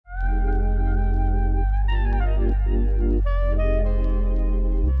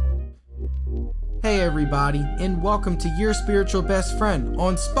Hey everybody, and welcome to Your Spiritual Best Friend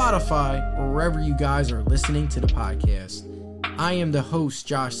on Spotify or wherever you guys are listening to the podcast. I am the host,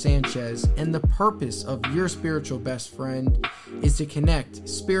 Josh Sanchez, and the purpose of Your Spiritual Best Friend is to connect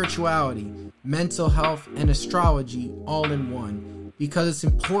spirituality, mental health, and astrology all in one, because it's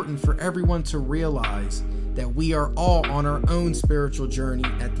important for everyone to realize that we are all on our own spiritual journey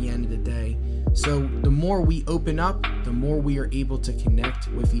at the end of the day. So the more we open up, the more we are able to connect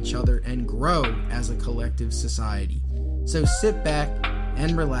with each other and grow as a collective society. So sit back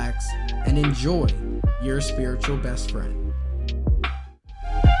and relax and enjoy Your Spiritual Best Friend.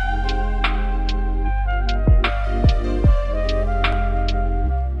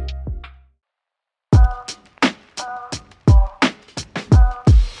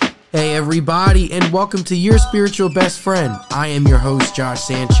 Hey everybody, and welcome to Your Spiritual Best Friend. I am your host, Josh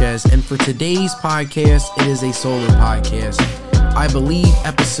Sanchez, and for today's podcast, it is a solo podcast. I believe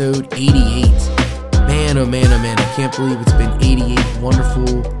episode 88. Man, oh man, I can't believe it's been 88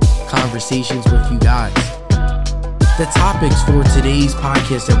 wonderful conversations with you guys. The topics for today's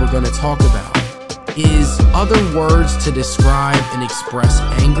podcast that we're going to talk about is other words to describe and express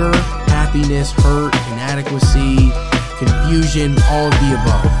anger, happiness, hurt, inadequacy, confusion, all of the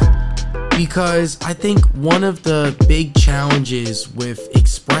above. Because I think one of the big challenges with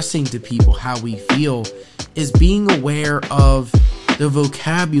expressing to people how we feel is being aware of the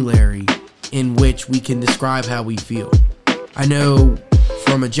vocabulary in which we can describe how we feel. I know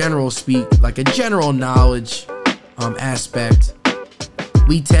from a general knowledge aspect,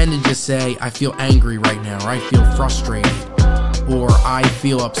 we tend to just say, I feel angry right now, or I feel frustrated, or I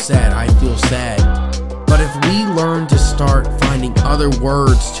feel upset, I feel sad. But if we learn to start finding other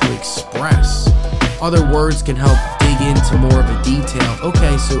words to express, other words can help dig into more of a detail.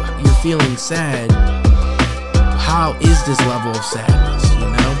 Okay, so you're feeling sad. How is this level of sadness, you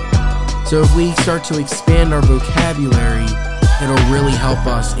know? So if we start to expand our vocabulary, it'll really help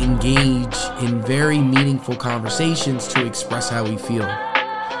us engage in very meaningful conversations to express how we feel.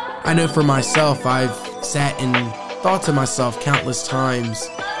 I know for myself, I've sat and thought to myself countless times,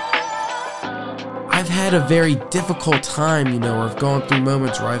 I've had a very difficult time, or I've gone through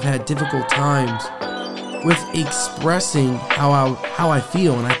moments where I've had difficult times with expressing how I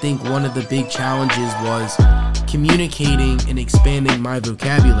feel. And I think one of the big challenges was communicating and expanding my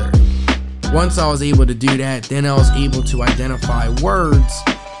vocabulary. Once I was able to do that, then I was able to identify words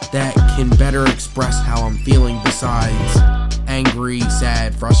that can better express how I'm feeling besides angry,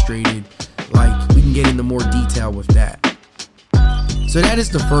 sad, frustrated. Like, we can get into more detail with that. So that is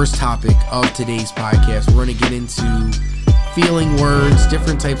the first topic of today's podcast. We're going to get into feeling words,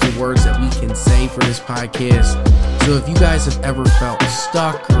 different types of words that we can say for this podcast. So if you guys have ever felt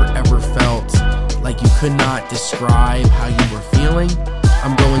stuck or ever felt like you could not describe how you were feeling,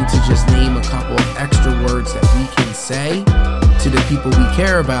 I'm going to just name a couple of extra words that we can say to the people we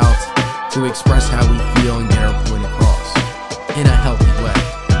care about to express how we feel and get our point across in a healthy way.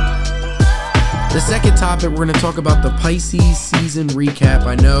 The second topic, we're going to talk about the Pisces season recap.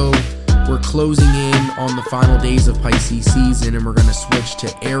 I know we're closing in on the final days of Pisces season, and we're going to switch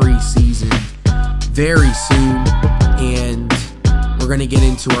to Aries season very soon. And we're going to get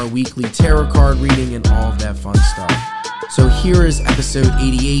into our weekly tarot card reading and all of that fun stuff. So here is episode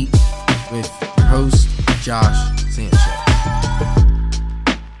 88 with your host, Josh Sanchez.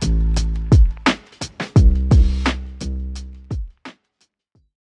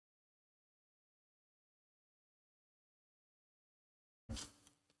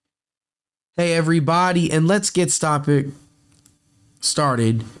 Hey everybody, and let's get started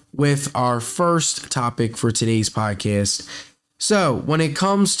with our first topic for today's podcast. So when it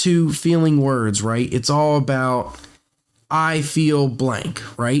comes to feeling words, right, it's all about I feel blank,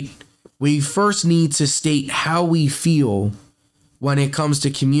 right? We first need to state how we feel when it comes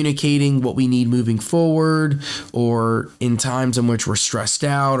to communicating what we need moving forward, or in times in which we're stressed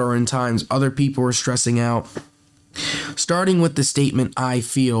out, or in times other people are stressing out. Starting with the statement I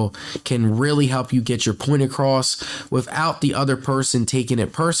feel can really help you get your point across without the other person taking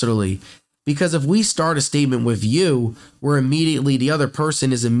it personally. Because if we start a statement with you, the other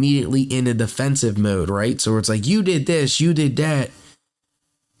person is immediately in a defensive mode, right? So it's like, you did this, you did that.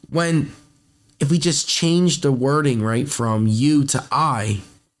 If we just change the wording, right, from you to I,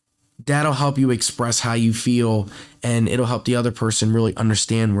 that'll help you express how you feel, and it'll help the other person really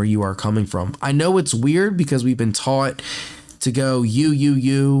understand where you are coming from. I know it's weird because we've been taught to go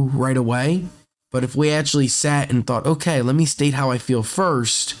you right away, but if we actually sat and thought, okay, let me state how I feel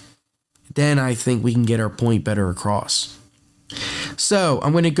first, then I think we can get our point better across. So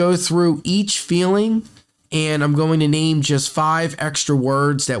I'm going to go through each feeling And I'm going to name just 5 extra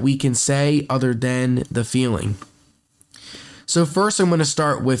words that we can say other than the feeling. So first I'm going to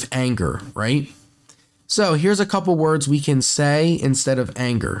start with anger, right? So here's a couple words we can say instead of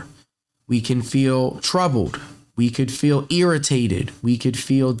anger. We can feel troubled. We could feel irritated. We could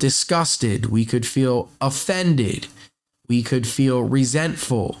feel disgusted. We could feel offended. We could feel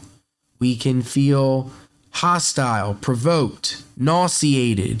resentful. We can feel hostile, provoked,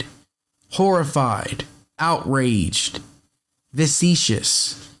 nauseated, horrified, outraged,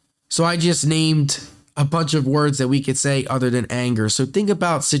 vicious. So I just named a bunch of words that we could say other than anger. So think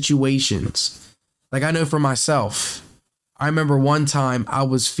about situations. Like I know for myself, I remember one time I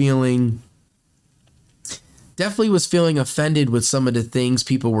definitely was feeling offended with some of the things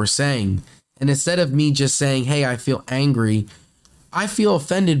people were saying. And instead of me just saying, hey, I feel angry, I feel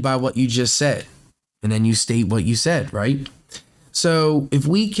offended by what you just said. And then you state what you said, right? So if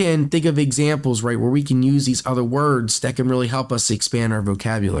we can think of examples, right, where we can use these other words that can really help us expand our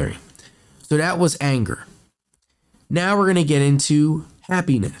vocabulary. So that was anger. Now we're going to get into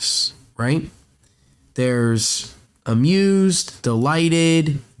happiness, right? There's amused,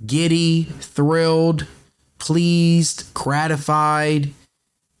 delighted, giddy, thrilled, pleased, gratified,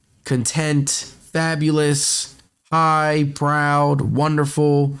 content, fabulous, high, proud,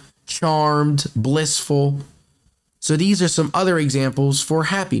 wonderful, charmed, blissful. So these are some other examples for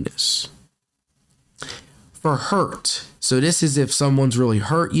happiness. For hurt. So this is if someone's really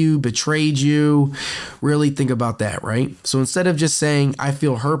hurt you, betrayed you. Really think about that, right? So instead of just saying, I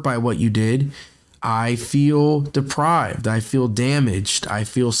feel hurt by what you did, I feel deprived. I feel damaged. I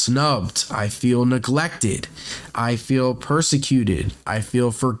feel snubbed. I feel neglected. I feel persecuted. I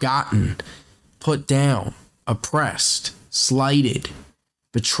feel forgotten, put down, oppressed, slighted,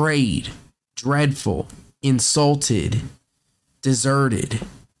 betrayed, dreadful, insulted, deserted,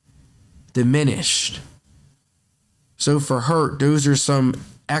 diminished. So for hurt, those are some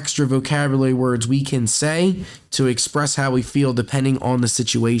extra vocabulary words we can say to express how we feel depending on the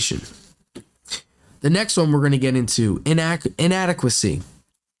situation. The next one we're going to get into, inadequacy.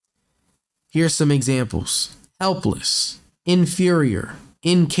 Here's some examples. Helpless, inferior,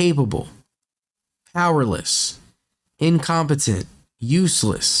 incapable, powerless, incompetent,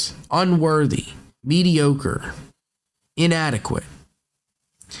 useless, unworthy, mediocre, inadequate.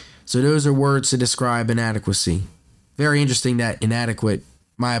 So those are words to describe inadequacy. Very interesting that inadequate,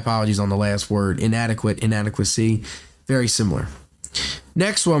 my apologies on the last word, inadequate, inadequacy, very similar.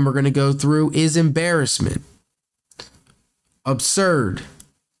 Next one we're going to go through is embarrassment. Absurd,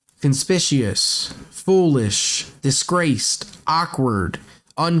 conspicuous, foolish, disgraced, awkward,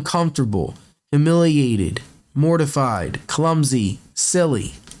 uncomfortable, humiliated, mortified, clumsy,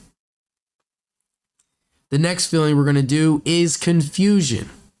 silly. The next feeling we're going to do is confusion.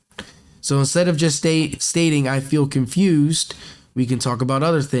 So instead of just stating I feel confused, we can talk about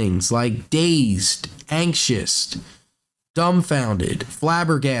other things like dazed, anxious, dumbfounded,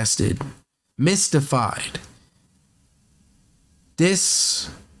 flabbergasted, mystified,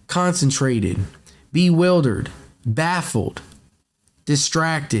 disconcentrated, bewildered, baffled,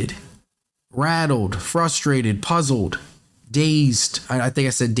 distracted, rattled, frustrated, puzzled, dazed. I think I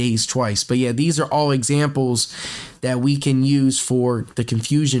said dazed twice, but yeah, these are all examples that we can use for the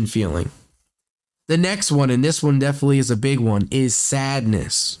confusion feeling. The next one, and this one definitely is a big one, is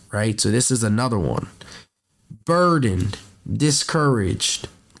sadness, right? So this is another one. Burdened, discouraged,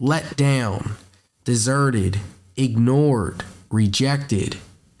 let down, deserted, ignored, rejected,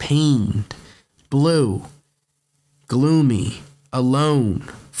 pained, blue, gloomy, alone,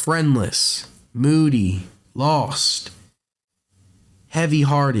 friendless, moody, lost,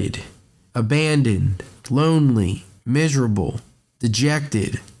 heavy-hearted, abandoned, lonely, miserable,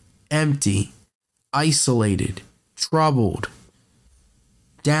 dejected, empty, isolated, troubled,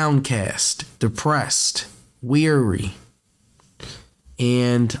 downcast, depressed, weary,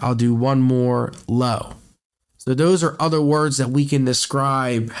 and I'll do one more, low. So those are other words that we can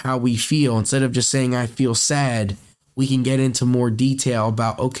describe how we feel. Instead of just saying I feel sad, we can get into more detail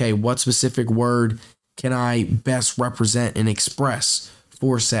about, okay, what specific word can I best represent and express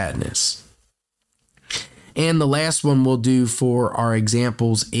for sadness? And the last one we'll do for our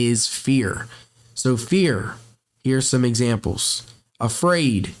examples is fear. So fear, here's some examples.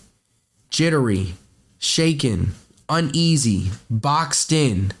 Afraid, jittery, shaken, uneasy, boxed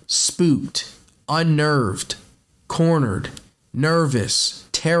in, spooked, unnerved, cornered, nervous,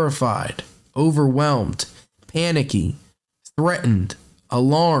 terrified, overwhelmed, panicky, threatened,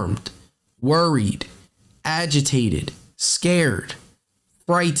 alarmed, worried, agitated, scared,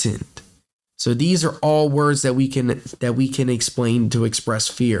 frightened. So these are all words that we can explain to express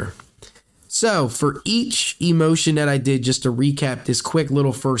fear. So for each emotion that I did, just to recap this quick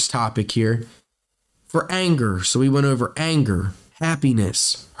little first topic here, for anger, so we went over anger,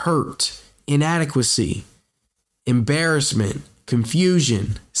 happiness, hurt, inadequacy, embarrassment,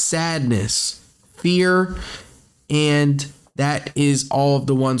 confusion, sadness, fear, and that is all of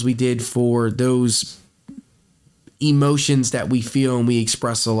the ones we did for those emotions that we feel and we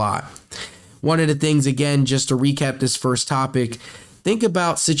express a lot. One of the things, again, just to recap this first topic, think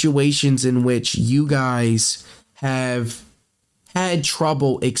about situations in which you guys have had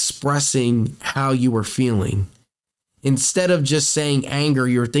trouble expressing how you were feeling. Instead of just saying anger,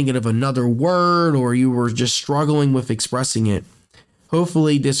 you're thinking of another word or you were just struggling with expressing it.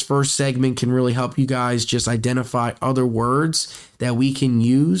 Hopefully this first segment can really help you guys just identify other words that we can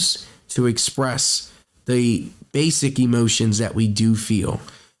use to express the basic emotions that we do feel,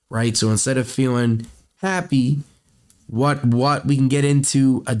 right? So instead of feeling happy, what we can get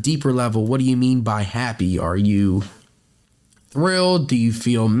into a deeper level. What do you mean by happy? Are you thrilled? Do you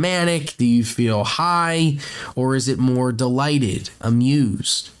feel manic? Do you feel high? Or is it more delighted,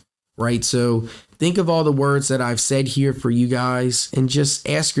 amused, right? So think of all the words that I've said here for you guys and just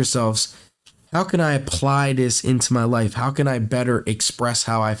ask yourselves, how can I apply this into my life? How can I better express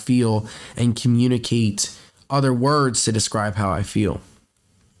how I feel and communicate other words to describe how I feel?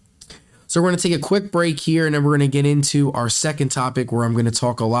 So we're going to take a quick break here and then we're going to get into our second topic where I'm going to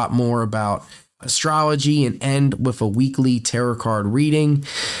talk a lot more about astrology and end with a weekly tarot card reading.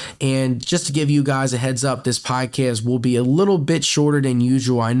 And just to give you guys a heads up, this podcast will be a little bit shorter than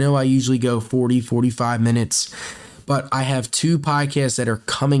usual. I know I usually go 45 minutes, but I have 2 podcasts that are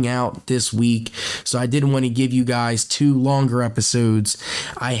coming out this week. So I didn't want to give you guys 2 longer episodes.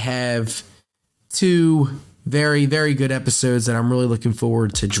 I have 2 very, very good episodes that I'm really looking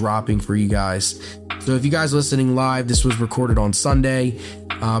forward to dropping for you guys. So if you guys are listening live, this was recorded on Sunday,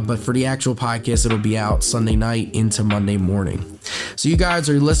 but for the actual podcast, it'll be out Sunday night into Monday morning. So you guys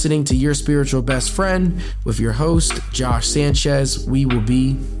are listening to Your Spiritual Best Friend with your host, Josh Sanchez. We will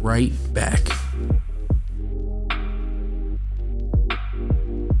be right back.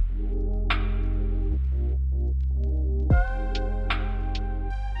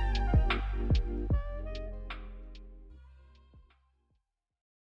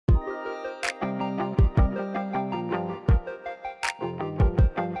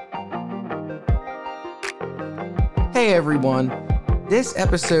 Hey everyone, this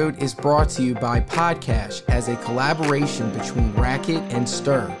episode is brought to you by Podcash as a collaboration between Racket and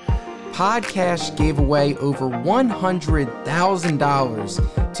Stir. Podcash gave away over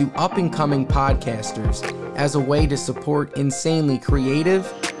 $100,000 to up-and-coming podcasters as a way to support insanely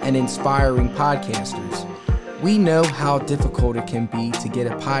creative and inspiring podcasters. We know how difficult it can be to get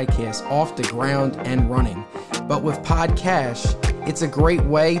a podcast off the ground and running, but with Podcash, it's a great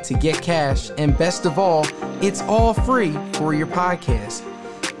way to get cash, and best of all, it's all free for your podcast.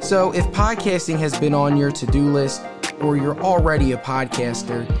 So if podcasting has been on your to-do list or you're already a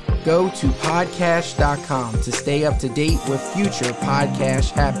podcaster, go to podcash.com to stay up to date with future podcast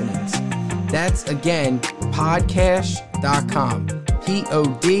happenings. That's again, podcash.com,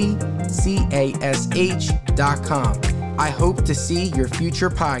 podcash.com. I hope to see your future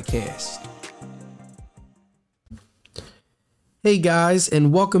podcast. Hey guys,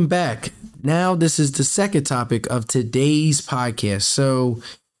 and welcome back. Now this is the second topic of today's podcast. So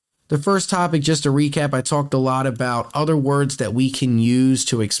the first topic, just to recap, I talked a lot about other words that we can use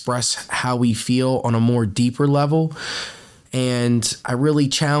to express how we feel on a more deeper level. And I really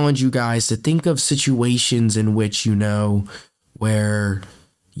challenge you guys to think of situations in which, where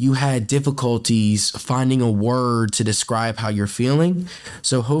you had difficulties finding a word to describe how you're feeling.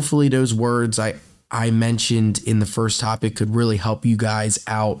 So hopefully those words I mentioned in the first topic could really help you guys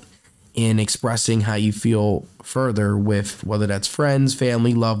out in expressing how you feel further with whether that's friends,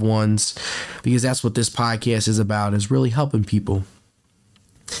 family, loved ones, because that's what this podcast is about, is really helping people.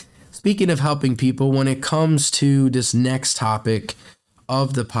 Speaking of helping people, when it comes to this next topic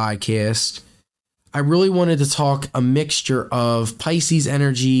of the podcast, I really wanted to talk a mixture of Pisces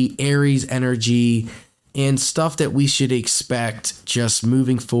energy, Aries energy, and stuff that we should expect just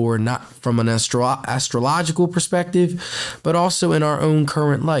moving forward, not from an astrological perspective, but also in our own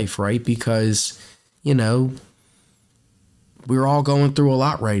current life, right? Because, we're all going through a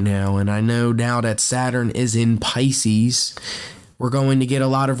lot right now. And I know now that Saturn is in Pisces, we're going to get a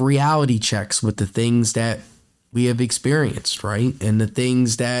lot of reality checks with the things that we have experienced, right? And the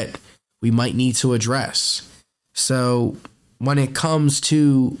things that we might need to address. So when it comes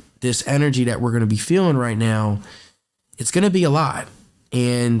to this energy that we're going to be feeling right now, it's going to be a lot.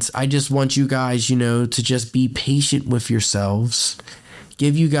 And I just want you guys, to just be patient with yourselves.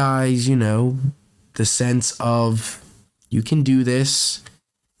 give you guys, the sense of you can do this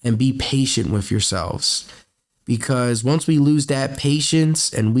and be patient with yourselves. Because once we lose that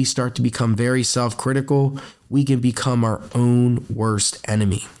patience and we start to become very self-critical, we can become our own worst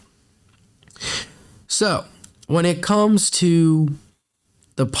enemy. So when it comes to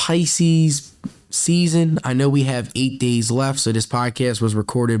the Pisces season, I know we have 8 days left. So this podcast was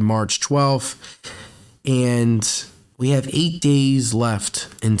recorded March 12th, and we have 8 days left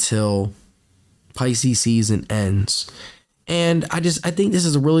until Pisces season ends. And I think this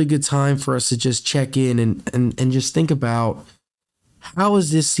is a really good time for us to just check in and just think about, how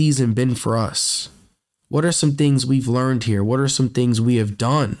has this season been for us? What are some things we've learned here? What are some things we have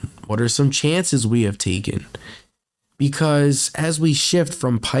done? What are some chances we have taken? Because as we shift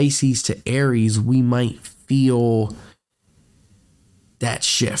from Pisces to Aries, we might feel that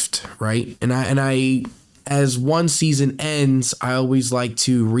shift, right? And I as one season ends, I always like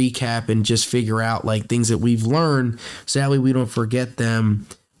to recap and just figure out like things that we've learned, so that way we don't forget them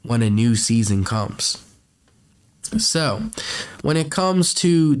when a new season comes. So when it comes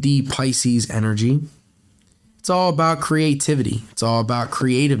to the Pisces energy, it's all about creativity. It's all about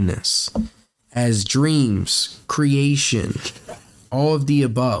creativeness, as dreams, creation, all of the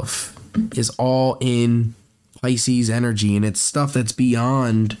above is all in Pisces energy, and it's stuff that's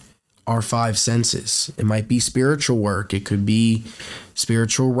beyond our five senses. It might be spiritual work. It could be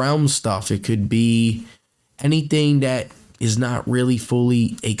spiritual realm stuff. It could be anything that is not really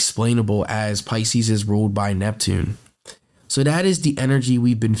fully explainable, as Pisces is ruled by Neptune. So that is the energy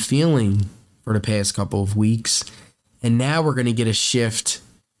we've been feeling for the past couple of weeks. And now we're going to get a shift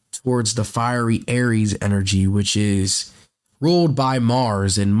towards the fiery Aries energy, which is ruled by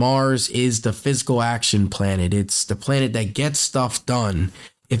Mars. And Mars is the physical action planet. It's the planet that gets stuff done.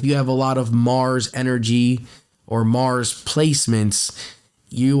 If you have a lot of Mars energy or Mars placements,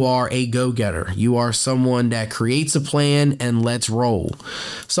 you are a go-getter. You are someone that creates a plan and lets roll.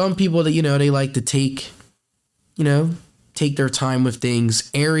 Some people that, they like to take their time with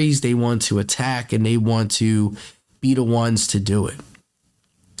things. Aries, they want to attack and they want to be the ones to do it.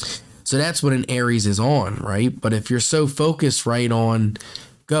 So that's what an Aries is on, right? But if you're so focused right on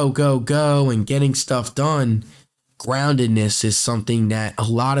go, go, go and getting stuff done, groundedness is something that a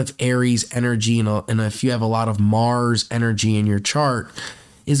lot of Aries energy, and if you have a lot of Mars energy in your chart,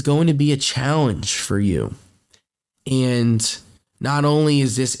 is going to be a challenge for you. And not only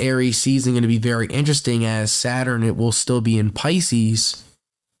is this Aries season going to be very interesting, as Saturn, it will still be in Pisces,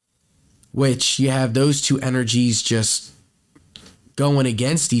 which you have those two energies just going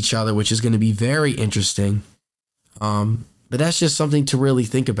against each other, which is going to be very interesting. But that's just something to really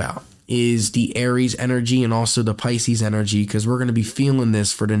think about, is the Aries energy and also the Pisces energy, because we're going to be feeling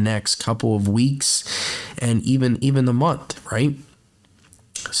this for the next couple of weeks and even the month, right?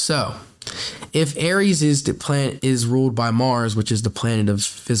 So if Aries is the planet is ruled by Mars, which is the planet of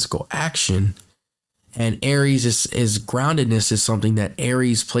physical action, and Aries is groundedness is something that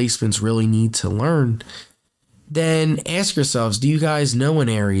Aries placements really need to learn, then ask yourselves, do you guys know an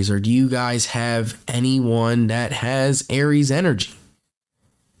Aries, or do you guys have anyone that has Aries energy?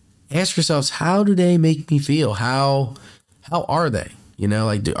 Ask yourselves, how do they make me feel? How are they?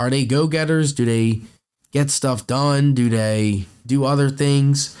 Are they go-getters? Do they get stuff done? Do they do other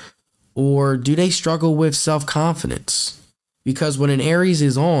things? Or do they struggle with self-confidence? Because when an Aries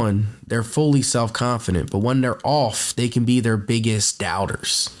is on, they're fully self-confident. But when they're off, they can be their biggest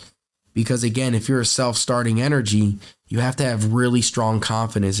doubters. Because again, if you're a self-starting energy, you have to have really strong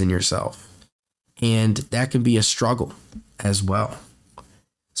confidence in yourself. And that can be a struggle as well.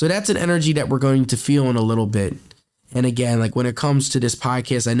 So that's an energy that we're going to feel in a little bit. And again, like when it comes to this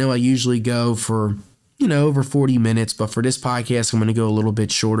podcast, I know I usually go for, over 40 minutes, but for this podcast, I'm going to go a little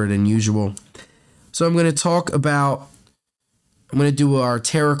bit shorter than usual. So I'm going to do our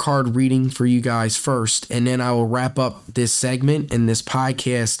tarot card reading for you guys first, and then I will wrap up this segment and this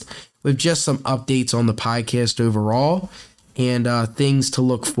podcast with just some updates on the podcast overall and things to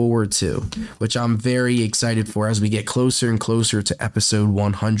look forward to, which I'm very excited for as we get closer and closer to episode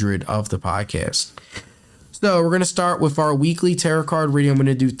 100 of the podcast. So we're going to start with our weekly tarot card reading. I'm going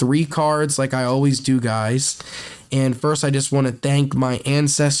to do 3 cards like I always do, guys. And first, I just want to thank my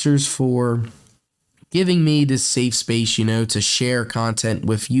ancestors for giving me this safe space, to share content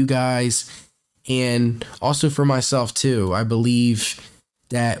with you guys, and also for myself too. I believe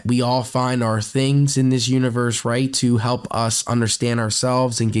that we all find our things in this universe, right, to help us understand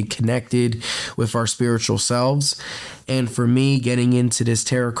ourselves and get connected with our spiritual selves. And for me, getting into this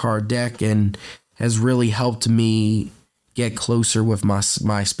tarot card deck and has really helped me get closer with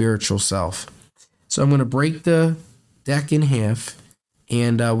my spiritual self. So I'm going to break the deck in half,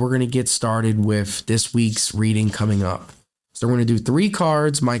 and we're going to get started with this week's reading coming up. So we're going to do 3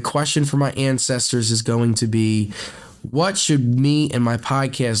 cards. My question for my ancestors is going to be, what should me and my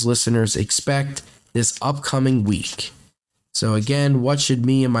podcast listeners expect this upcoming week? So again, what should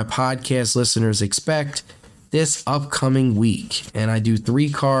me and my podcast listeners expect this upcoming week? And I do 3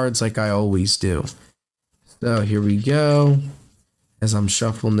 cards like I always do. So here we go. As I'm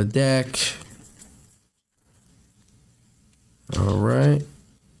shuffling the deck. All right.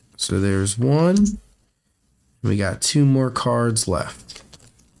 So there's 1. We got 2 more cards left.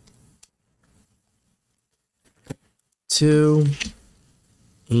 2.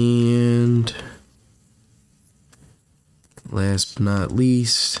 And last but not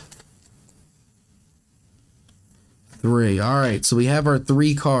least, 3. All right. So we have our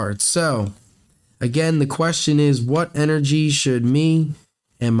 3 cards. So again, the question is, what energy should me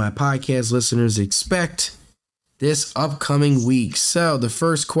and my podcast listeners expect this upcoming week? So the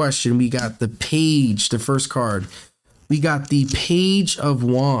first question, we got the page, the first card. We got the Page of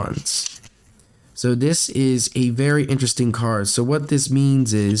Wands. So this is a very interesting card. So what this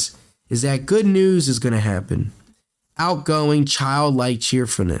means is that good news is going to happen. Outgoing, childlike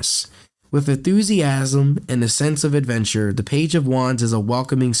cheerfulness. With enthusiasm and a sense of adventure, the Page of Wands is a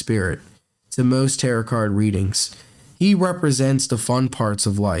welcoming spirit to most tarot card readings. He represents the fun parts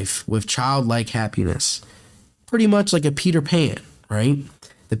of life with childlike happiness. Pretty much like a Peter Pan, right?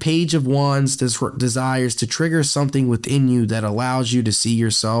 The Page of Wands desires to trigger something within you that allows you to see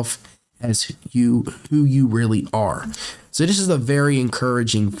yourself as who you really are. So this is a very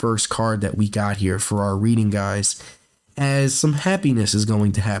encouraging first card that we got here for our reading, guys, as some happiness is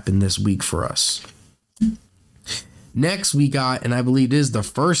going to happen this week for us. Next we got, and I believe this is the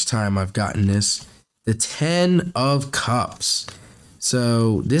first time I've gotten this, the 10 of Cups.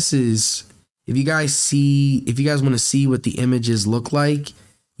 So this is, if you guys want to see what the images look like,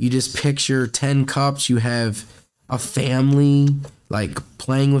 you just picture 10 cups. You have a family like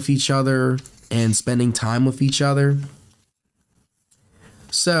playing with each other and spending time with each other.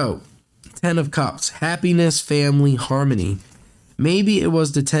 So 10 of Cups, happiness, family, harmony. Maybe it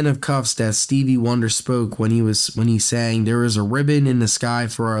was the 10 of Cups that Stevie Wonder spoke when he sang, "There is a ribbon in the sky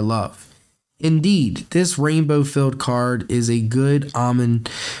for our love." Indeed, this rainbow-filled card is a good omen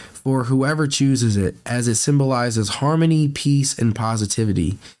for whoever chooses it, as it symbolizes harmony, peace, and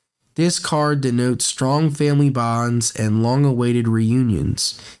positivity. This card denotes strong family bonds and long-awaited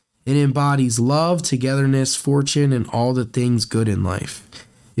reunions. It embodies love, togetherness, fortune, and all the things good in life.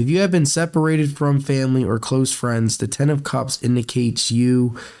 If you have been separated from family or close friends, the 10 of Cups indicates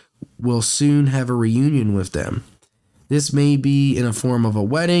you will soon have a reunion with them. This may be in a form of a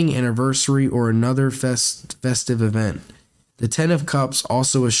wedding, anniversary, or another festive event. The 10 of Cups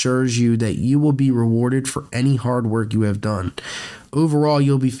also assures you that you will be rewarded for any hard work you have done. Overall,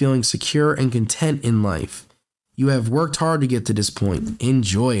 you'll be feeling secure and content in life. You have worked hard to get to this point.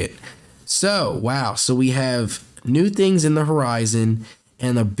 Enjoy it. So, wow. So we have new things in the horizon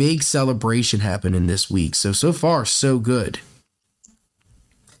and a big celebration happening this week. So far, so good.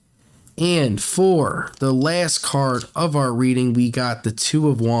 And for the last card of our reading, we got the 2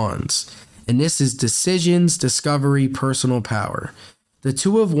 of Wands. And this is decisions, discovery, personal power. The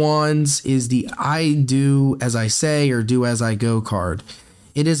 2 of Wands is the I do as I say or do as I go card.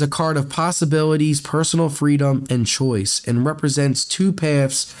 It is a card of possibilities, personal freedom, and choice, and represents 2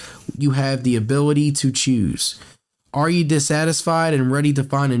 paths you have the ability to choose. Are you dissatisfied and ready to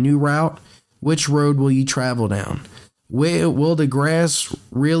find a new route? Which road will you travel down? Will the grass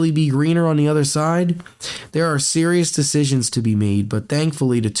really be greener on the other side? There are serious decisions to be made, but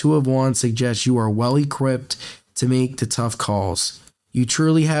thankfully the 2 of Wands suggests you are well equipped to make the tough calls. You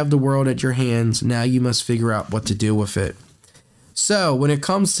truly have the world at your hands. Now you must figure out what to do with it. So when it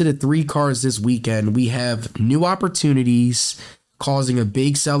comes to the 3 cards this weekend, we have new opportunities causing a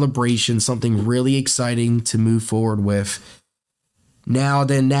big celebration, something really exciting to move forward with. Now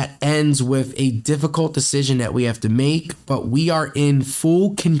then, that ends with a difficult decision that we have to make, but we are in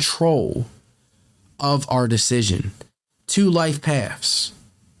full control of our decision. 2 life paths.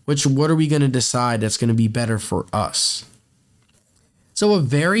 What are we going to decide that's going to be better for us? So a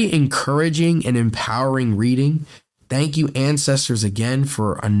very encouraging and empowering reading. Thank you, ancestors, again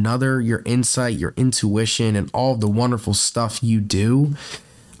for your insight, your intuition, and all of the wonderful stuff you do.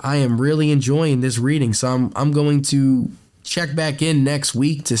 I am really enjoying this reading, so I'm going to check back in next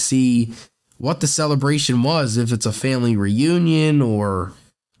week to see what the celebration was, if it's a family reunion or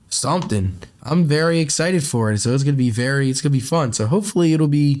something. I'm very excited for it, so it's gonna be fun. So hopefully it'll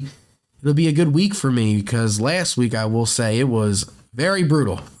be a good week for me, because last week I will say it was very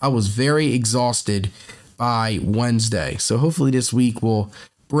brutal. I was very exhausted by Wednesday. So hopefully this week will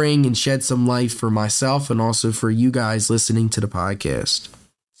bring and shed some light for myself and also for you guys listening to the podcast.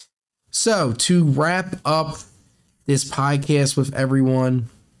 So to wrap up this podcast with everyone,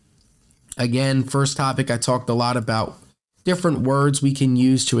 again, first topic, I talked a lot about different words we can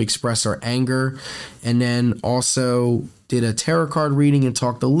use to express our anger, and then also did a tarot card reading and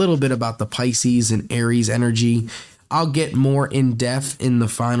talked a little bit about the Pisces and Aries energy. I'll get more in depth in the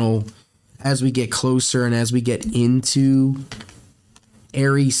final as we get closer and as we get into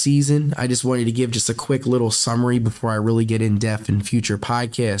Aries season. I just wanted to give just a quick little summary before I really get in depth in future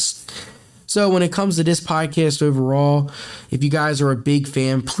podcasts. So when it comes to this podcast overall, if you guys are a big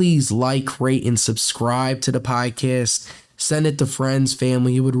fan, please like, rate, and subscribe to the podcast. Send it to friends,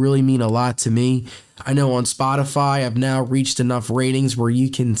 family. It would really mean a lot to me. I know on Spotify, I've now reached enough ratings where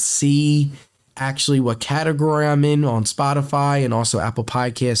you can see actually what category I'm in on Spotify and also Apple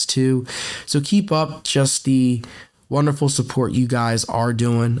Podcasts too. So keep up just the wonderful support you guys are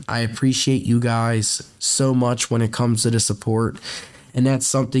doing. I appreciate you guys so much when it comes to the support. And that's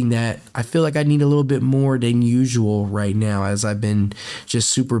something that I feel like I need a little bit more than usual right now, as I've been just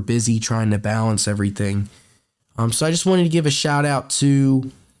super busy trying to balance everything. So I just wanted to give a shout out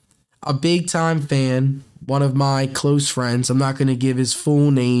to a big time fan, one of my close friends. I'm not going to give his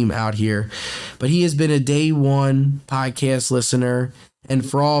full name out here, but he has been a day one podcast listener. And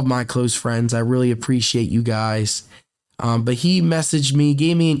for all of my close friends, I really appreciate you guys. But he messaged me,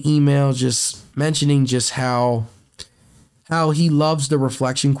 gave me an email just mentioning just how he loves the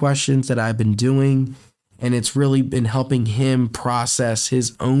reflection questions that I've been doing, and it's really been helping him process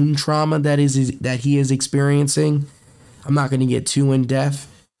his own trauma that he is experiencing. I'm not going to get too in depth,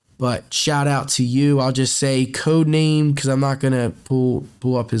 but shout out to you. I'll just say code name because I'm not going to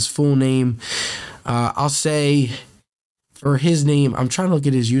pull up his full name. I'll say for his name, I'm trying to look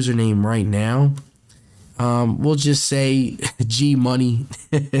at his username right now. We'll just say G Money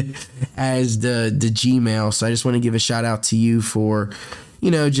as the Gmail. So I just want to give a shout out to you for,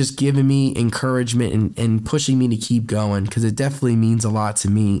 just giving me encouragement and pushing me to keep going, because it definitely means a lot to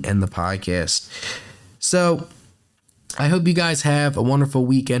me and the podcast. So I hope you guys have a wonderful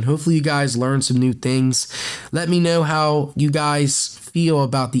weekend. Hopefully you guys learn some new things. Let me know how you guys feel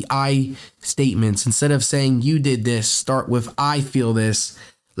about the I statements. Instead of saying you did this, start with I feel this.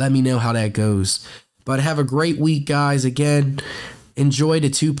 Let me know how that goes. But have a great week, guys. Again, enjoy the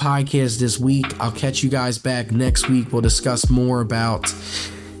 2 podcasts this week. I'll catch you guys back next week. We'll discuss more about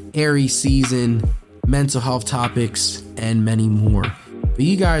Aries season, mental health topics, and many more. But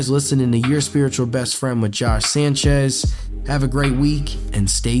you guys listening to Your Spiritual Best Friend with Josh Sanchez. Have a great week and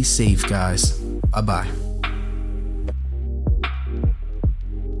stay safe, guys. Bye-bye.